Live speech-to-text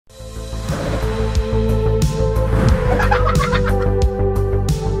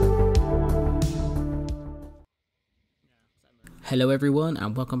Hello everyone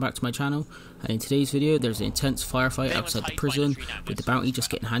and welcome back to my channel, and in today's video there's an intense firefight outside the prison with the bounty just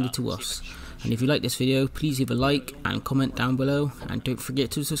getting handed to us. And if you like this video, please leave a like and comment down below, and don't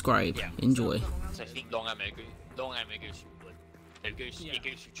forget to subscribe. Enjoy. So I think long ammo goes through wood. It goes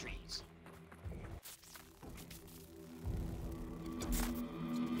through trees.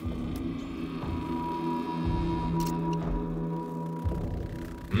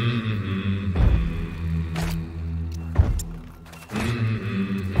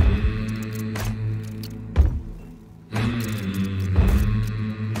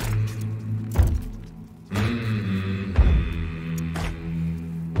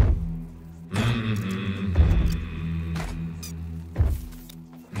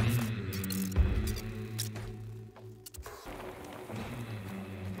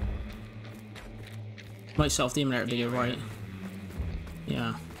 Might set off the emulator video, right?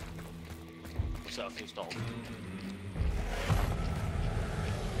 Yeah. So if you stop.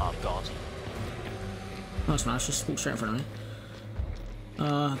 Oh god. No, it's not. It's just walk straight in front of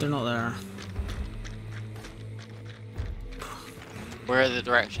me. They're not there. Where are the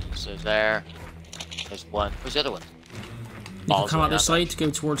directions? So there's one. Where's the other one? You can come out this side to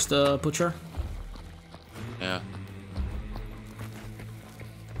go towards the butcher. Yeah.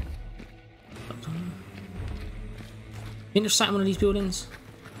 I think they're sat in one of these buildings.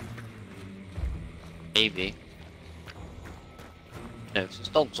 Maybe. No, 'cause there's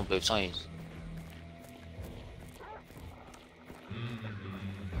dogs on both sides.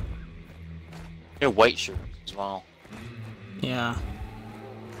 They're white shirts as well. Yeah.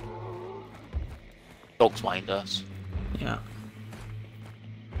 Dogs mind us. Yeah.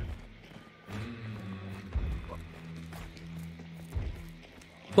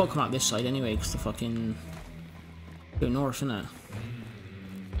 Gotta come out this side anyway, because the fucking go north, isn't it?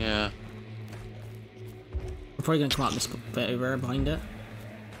 Yeah. We're probably gonna come out this bit over there behind it.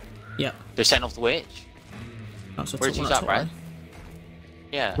 Yep. They're setting off the witch. Oh, so Where's that, Brad?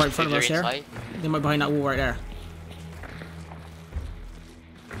 Yeah. Right in front of us there. here. They might be behind that wall right there.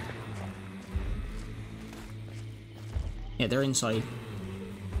 Yeah, they're inside.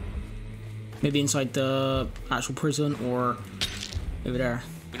 Maybe inside the actual prison or over there.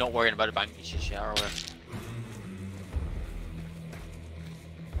 We're not worrying about a bank shit, are we?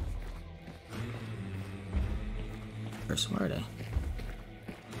 Where are they?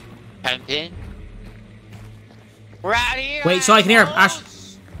 Camping. We're out of here! Wait, so I can hear him. Ash!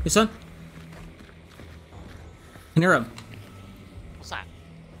 Your son? I can hear him. What's that?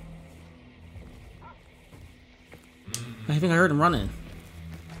 I think I heard him running.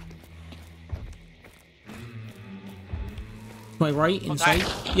 Am I right? Inside?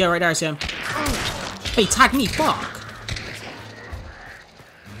 Yeah, right there, I see him. Hey, tag me, fuck!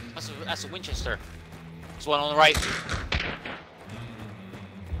 That's a Winchester. There's one on the right.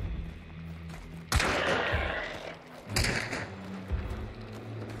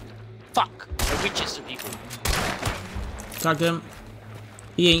 Fuck! They're Winchester people. Tagged him.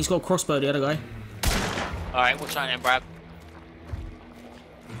 He ain't, he's got a crossbow, the other guy. Alright, we'll try and Brad.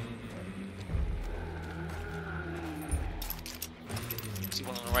 See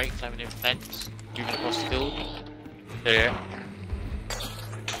one on the right climbing over the fence, moving across the field. There.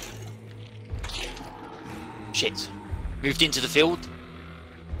 Shit. Moved into the field?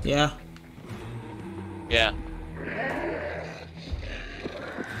 Yeah. Yeah.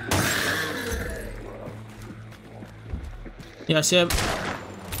 Yeah, I see him.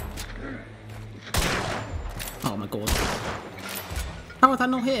 Oh my god. How would that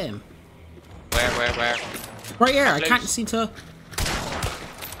not hit him? Where? Right here, I can't seem to...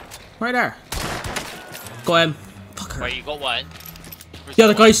 Right there. Got him. Fucker. Right, you got one. The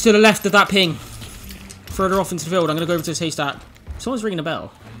other guy's to the left of that ping. Further off into the field. I'm gonna go over to this haystack. Someone's ringing a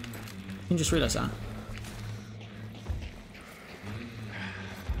bell. I just realised that.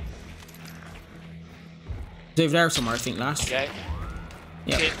 He's over there somewhere, I think, last. Okay.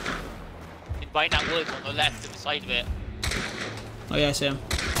 Yep. In behind that wood on the left of the side of it. Oh yeah, I see him.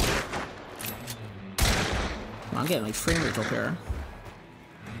 I'm getting like frame rate up here.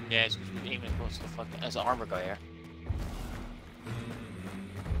 Yeah, it's aiming across the fucking... There's an armor guy here.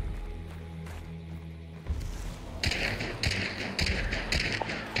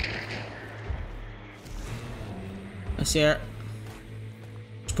 I see her.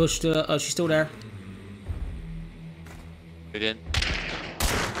 She's pushed oh, she's still there. Get in.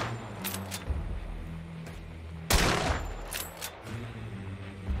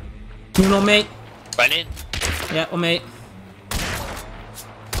 Moving on, mate. Run in. Yeah, on mate.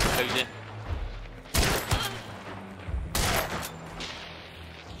 Who's in?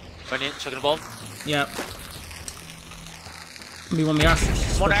 Run in, chucking a bomb. Yep. Me want me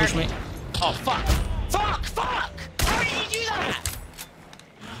ass. Push me. Oh fuck! Fuck! Fuck! How did you do that?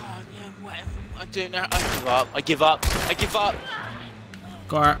 Oh yeah, whatever. I don't know. I give up. I give up. I give up.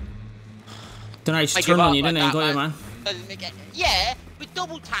 Got it. Don't know, he just turned on you, didn't he? Got you, man. Yeah, but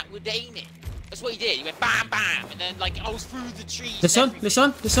double tap with aiming. That's what he did. He went bam, bam, and then like I was through the trees. This one.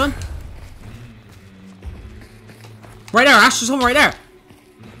 Right there, Ash. There's someone right there.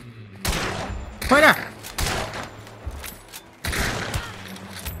 Right there.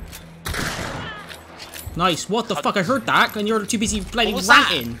 Nice. What the fuck? I heard that, and you're too busy bloody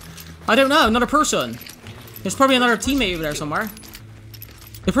ranting. I don't know. Another person. There's probably another teammate over there somewhere.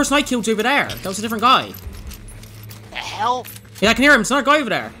 The person I killed's over there. That was a different guy. The hell? Yeah, I can hear him. It's another guy over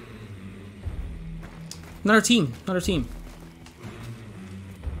there. Another team. Another team.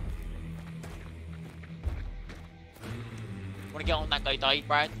 Wanna get on that guy died,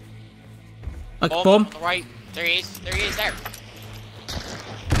 Brad? Like bomb. bomb. On the right. There he is. There he is. There.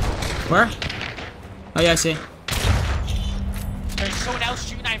 Where? Oh yeah, I see. There's someone else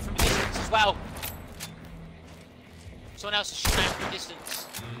shooting out from a distance as well. Someone else is shooting out from a distance.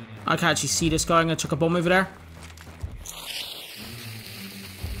 I can't actually see this guy. I'm gonna chuck a bomb over there.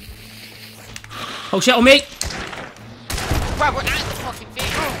 Oh shit, on me! Brad, we're at the fucking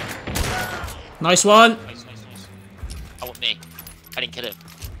thing. Nice one. Nice. I want me. I didn't kill him.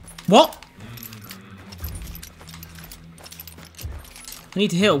 What? I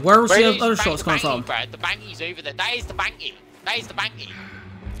need to heal. Where was the other shots coming from? Brad, the bangy's over there. That is the bangy. That is the bangy.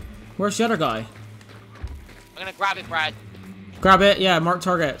 Where's the other guy? I'm gonna grab it, Brad. Grab it. Yeah, mark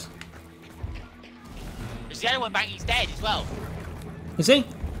target. There's the other one. Bangy's dead as well. Is he?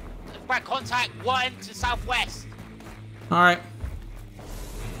 Brad, contact 1 to southwest. Alright.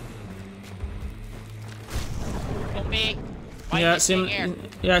 On me. Yeah, I see him.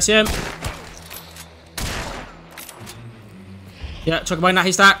 Yeah, I see him. Yeah, chuck a mine that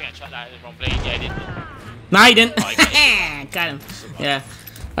haystack. I chucked that wrong blade. Yeah, I didn't. Nah, he didn't. Oh, got him. Yeah.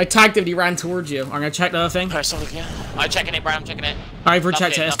 I tagged him and he ran towards you. I'm gonna check the other thing. I'm checking it, Brad. I'm checking it. Alright, we're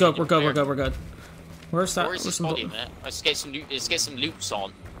checked it. Let's go. We're good. Where's that? Where's this body, man? Let's get some loot. Let's get some loots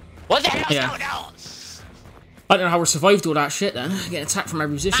on. What the hell's going on? I don't know how we survived all that shit then. Getting attacked from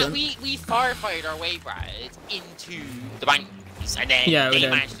every position. We firefighted our way, Brad, into the banks, and then they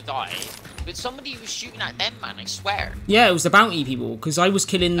managed to die. But somebody was shooting at them, man, I swear. Yeah, it was the bounty people, because I was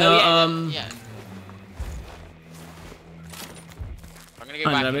killing the, yeah. I'm gonna go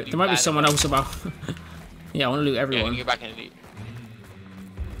back and loot. There might be someone else about. Yeah, I want to loot everyone. Yeah, go back and loot.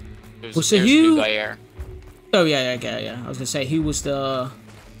 Well, so who... guy here. Oh, yeah. I was gonna say, who was the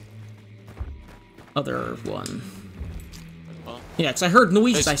other one? Yeah, because I heard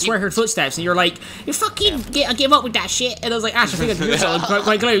noises, I swear I heard footsteps, and you're like, you fucking give up with that shit. And I was like, Ash, I think I can do something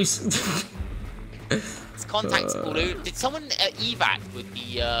quite close. It's contactable, dude. Did someone evac with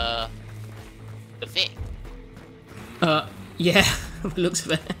the thing? Yeah, looks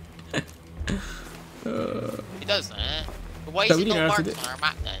of it. It does, man. But why is it not marked on our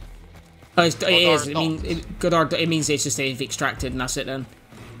map then? Oh, it is. It means it's just they've extracted, and that's it then.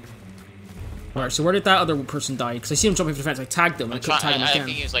 Alright, so where did that other person die? Because I see him jumping for the fence. I tagged him. I couldn't tag him again. I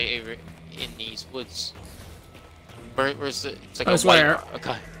think he was like over in these woods. Where's the? It's like a white.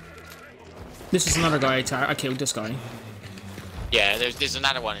 Okay. This is another guy I killed. This guy. Yeah, there's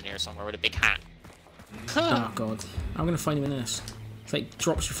another one in here somewhere with a big hat. Oh god, I'm gonna find him in this. It's like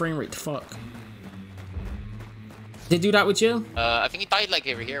drops your frame rate to fuck. Did it do that with you? I think he died like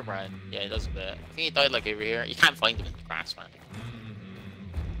over here, Brian. Yeah, it does a bit. I think he died like over here. You can't find him in the grass, man.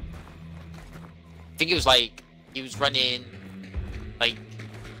 I think it was like he was running, like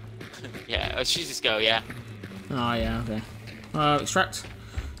yeah. Let's choose this go. Yeah. Oh yeah. Okay. Extract.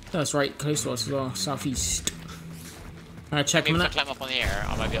 That's right. Close to us as well. Southeast. Alright, check him out. If I climb up on the air,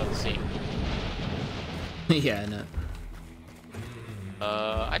 I might be able to see. Yeah. No.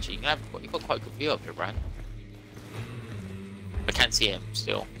 Actually, you've got quite a good view up here, Brian. I can't see him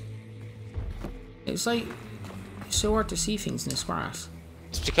still. It's like it's so hard to see things in this grass.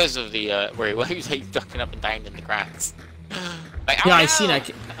 It's because of the where he was like ducking up and down in the grass. Like, yeah, I seen that.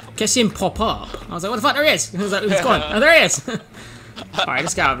 Kept seeing him pop up. I was like, what the fuck? There he is. I was like, who's gone? Oh, there he is. Alright,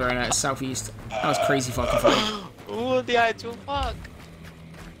 let's get out of there now. It's southeast. That was crazy fucking funny. Oh, the actual fuck.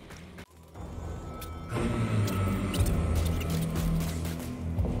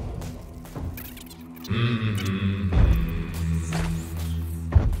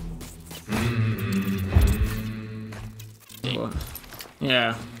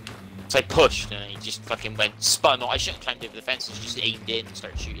 Yeah. So I pushed and he just fucking went spun. I shouldn't have climbed over the fence, he just aimed in and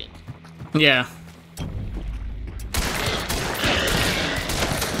started shooting. Yeah.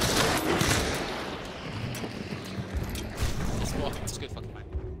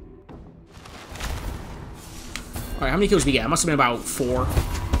 Alright, how many kills did we get? It must have been about 4.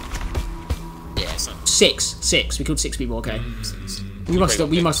 Yeah, so. 6. We killed 6 people, okay. We must have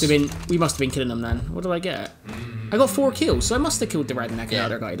been killing them then. What did I get? I got 4 kills, so I must have killed the redneck and the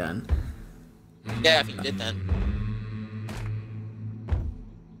other guy then. Yeah, I think you did then.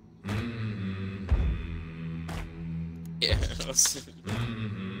 Yeah.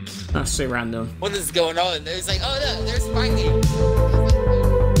 That's so random. What is going on? There's like, oh no, there's Spikey.